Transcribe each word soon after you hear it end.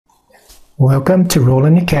Welcome to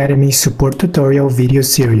Roland Academy Support Tutorial video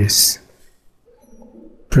series.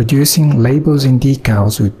 Producing labels and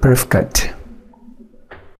decals with PerfCut.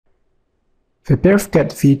 The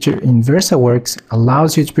PerfCut feature in VersaWorks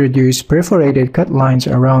allows you to produce perforated cut lines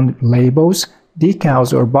around labels,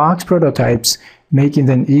 decals, or box prototypes, making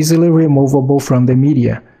them easily removable from the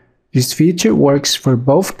media. This feature works for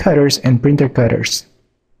both cutters and printer cutters.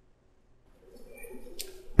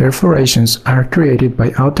 Perforations are created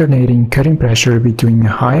by alternating cutting pressure between a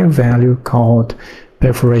higher value called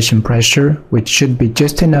perforation pressure, which should be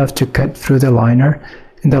just enough to cut through the liner,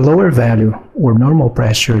 and the lower value, or normal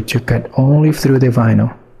pressure, to cut only through the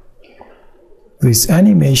vinyl. This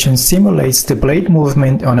animation simulates the blade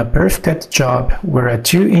movement on a PerfCut job where a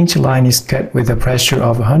 2-inch line is cut with a pressure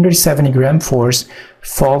of 170 gram force,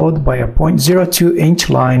 followed by a 0.02-inch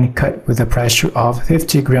line cut with a pressure of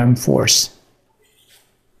 50 gram force.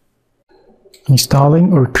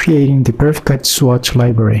 Installing or creating the PerfCut Swatch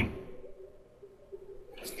library.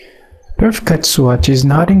 PerfCut Swatch is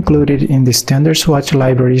not included in the standard Swatch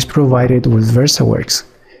libraries provided with VersaWorks.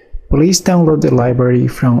 Please download the library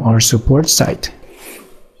from our support site.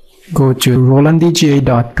 Go to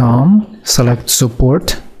rolanddga.com, select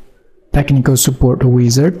Support, Technical Support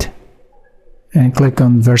Wizard, and click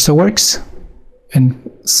on VersaWorks,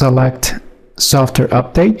 and select Software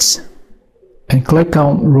Updates, and click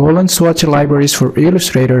on Roland Swatch Libraries for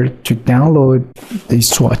Illustrator to download these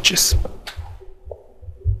swatches.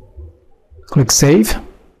 Click Save.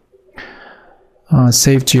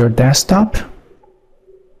 Save to your desktop.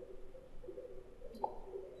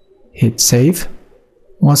 Hit Save.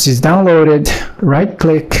 Once it's downloaded,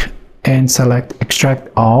 right-click and select Extract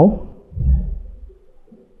All.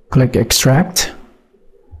 Click Extract.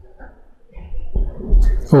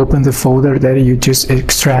 Open the folder that you just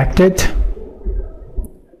extracted.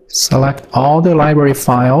 Select all the library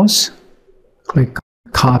files, click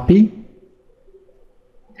Copy,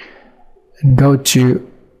 and go to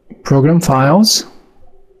Program Files,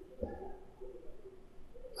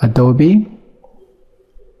 Adobe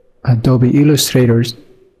Illustrator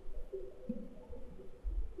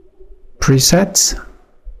Presets,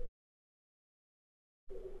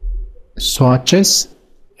 Swatches,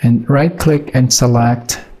 and right-click and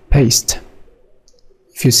select Paste.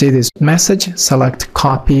 If you see this message, select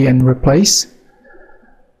Copy and Replace,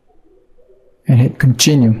 and hit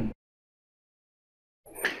Continue.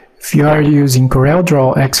 If you are using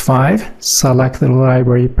CorelDRAW X5, select the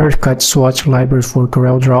library PerfCut Swatch Library for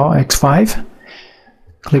CorelDRAW X5.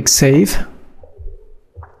 Click Save.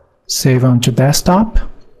 Save onto desktop.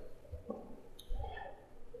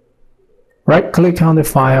 Right-click on the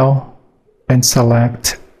file and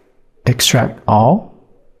select Extract All.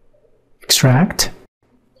 Extract.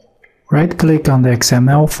 Right-click on the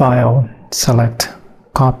XML file, select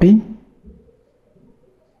Copy,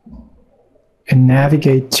 and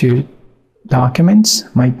navigate to Documents,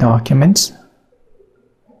 My Palettes,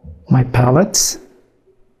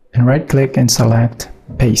 and right-click and select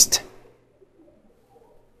Paste.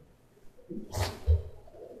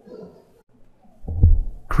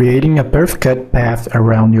 Creating a PerfCut path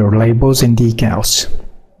around your labels and decals.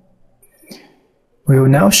 We will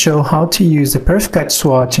now show how to use the PerfCut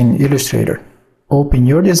Swatch in Illustrator. Open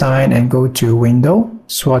your design and go to Window,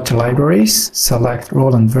 Swatch Libraries, select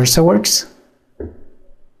Roland VersaWorks.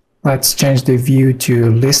 Let's change the view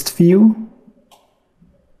to List View.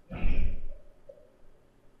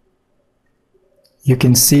 You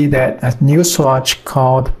can see that a new swatch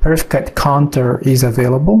called PerfCut Contour is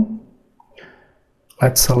available.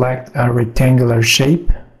 Let's select a rectangular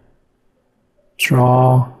shape.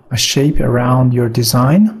 Draw a shape around your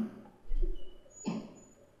design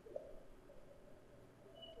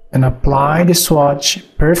and apply the swatch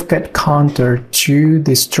PerfCut Contour to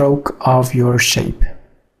the stroke of your shape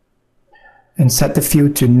and set the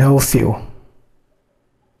fill to No Fill.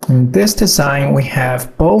 In this design we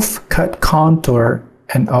have both Cut Contour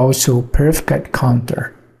and also PerfCut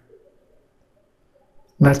Contour.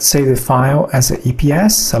 Let's save the file as an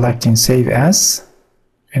EPS, selecting Save As,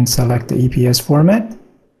 and select the EPS format.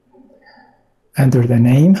 Enter the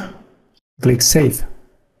name, click Save,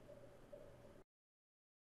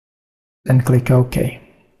 and click OK.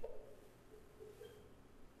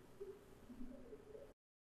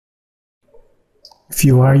 If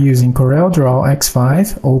you are using CorelDRAW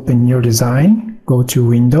X5, open your design, go to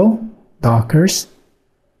Window, Dockers,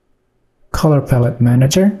 Color Palette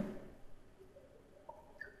Manager,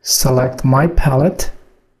 select My Palette,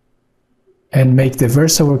 and make the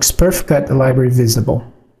VersaWorks PerfCut library visible.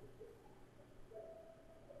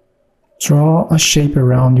 Draw a shape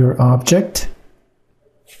around your object.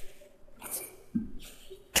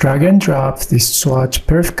 Drag and drop the Swatch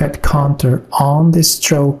PerfCut contour on the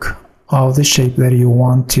stroke of the shape that you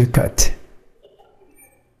want to cut.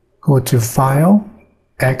 Go to File,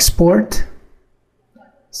 Export,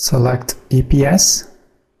 select EPS,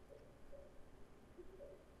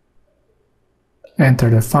 enter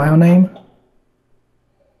the file name,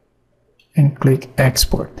 and click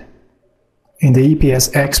Export. In the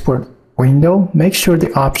EPS export window, make sure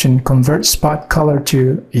the option Convert Spot Color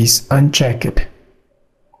to is unchecked,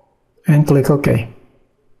 and click OK.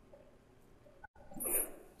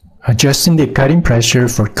 Adjusting the cutting pressure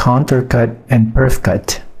for contour cut and perf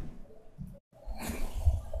cut.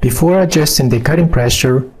 Before adjusting the cutting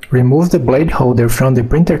pressure, remove the blade holder from the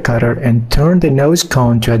printer cutter and turn the nose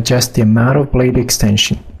cone to adjust the amount of blade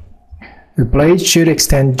extension. The blade should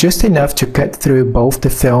extend just enough to cut through both the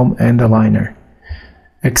film and the liner.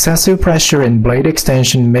 Excessive pressure and blade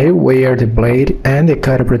extension may wear the blade and the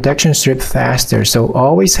cutter protection strip faster, so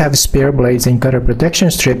always have spare blades and cutter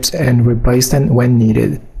protection strips and replace them when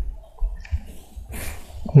needed.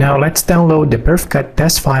 Now let's download the PerfCut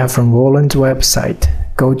test file from Roland's website.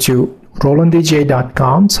 Go to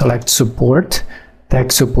rolanddj.com, select Support,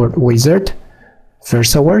 Tech Support Wizard,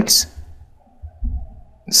 VersaWorks,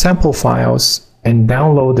 Sample Files, and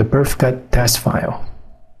download the PerfCut test file.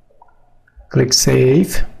 Click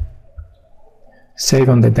Save. Save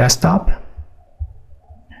on the desktop.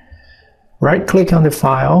 Right-click on the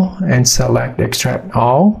file and select Extract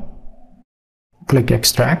All. Click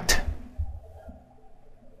Extract.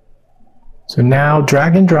 So now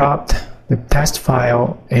drag and drop the test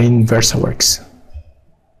file in VersaWorks.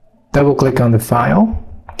 Double-click on the file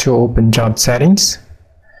to open Job Settings.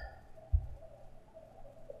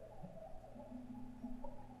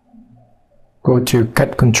 Go to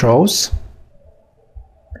Cut Controls.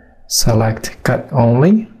 Select Cut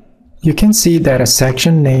Only. You can see that a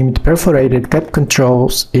section named Perforated Cut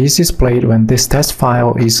Controls is displayed when this test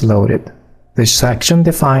file is loaded. This section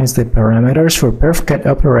defines the parameters for PerfCut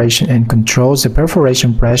operation and controls the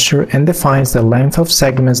perforation pressure and defines the length of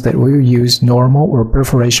segments that will use normal or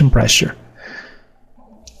perforation pressure.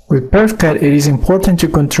 With PerfCut, it is important to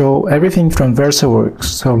control everything from VersaWorks,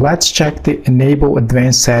 so let's check the Enable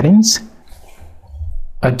Advanced Settings.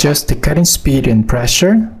 Adjust the cutting speed and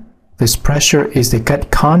pressure. This pressure is the cut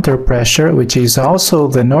contour pressure, which is also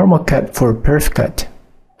the normal cut for PerfCut.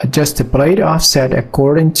 Adjust the blade offset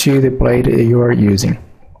according to the blade you are using.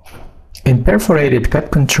 In Perforated Cut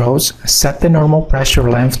Controls, set the normal pressure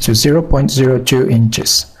length to 0.02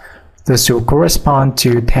 inches. This will correspond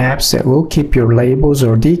to tabs that will keep your labels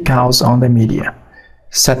or decals on the media.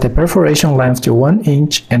 Set the perforation length to 1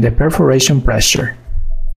 inch and the perforation pressure.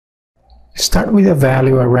 Start with a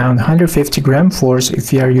value around 150 gram force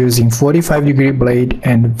if you are using 45-degree blade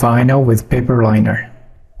and vinyl with paper liner.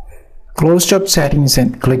 Close Job Settings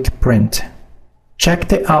and click Print. Check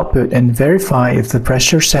the output and verify if the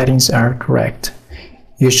pressure settings are correct.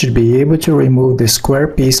 You should be able to remove the square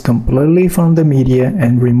piece completely from the media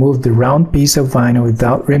and remove the round piece of vinyl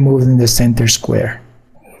without removing the center square.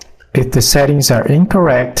 If the settings are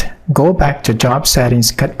incorrect, go back to Job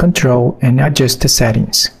Settings, Cut Control, and adjust the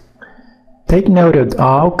settings. Take note of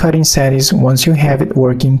all cutting settings once you have it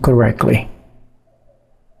working correctly.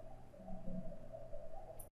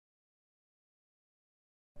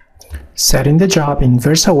 Setting the job in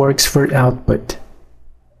VersaWorks for output.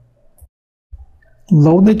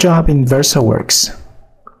 Load the job in VersaWorks.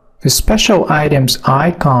 The special items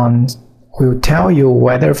icon will tell you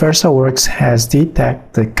whether VersaWorks has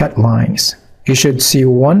detected the cut lines. You should see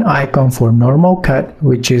one icon for normal cut,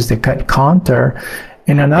 which is the cut contour,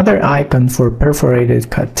 and another icon for perforated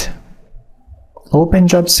cut. Open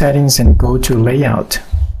Job Settings and go to Layout.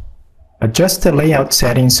 Adjust the layout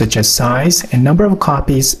settings such as size and number of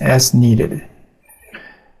copies as needed.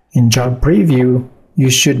 In Job Preview, you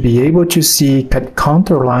should be able to see cut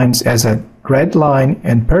contour lines as a red line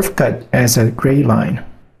and PerfCut as a gray line.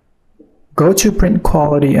 Go to Print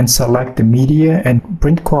Quality and select the media and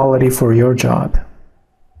print quality for your job.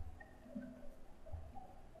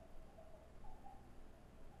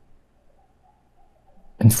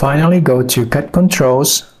 And finally, go to Cut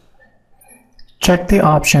Controls. Check the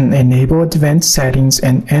option Enable Advanced Settings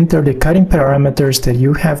and enter the cutting parameters that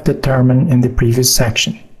you have determined in the previous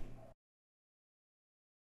section.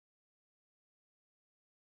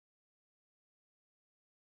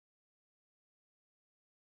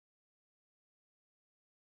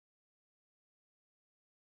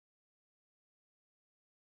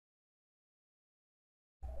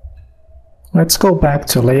 Let's go back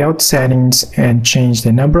to Layout Settings and change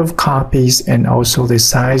the number of copies and also the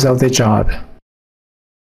size of the job.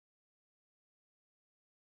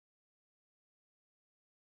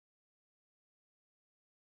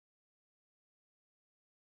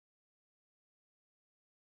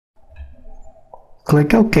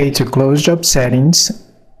 Click OK to close job settings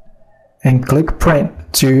and click Print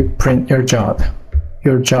to print your job.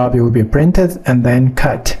 Your job will be printed and then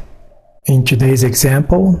cut. In today's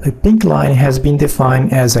example, the pink line has been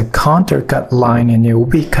defined as a contour cut line and it will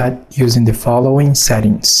be cut using the following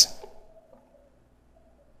settings.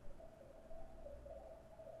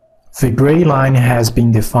 The gray line has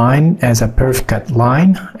been defined as a PerfCut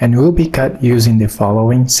line and will be cut using the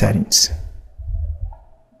following settings.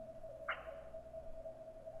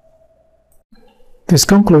 This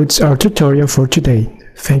concludes our tutorial for today.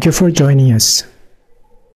 Thank you for joining us.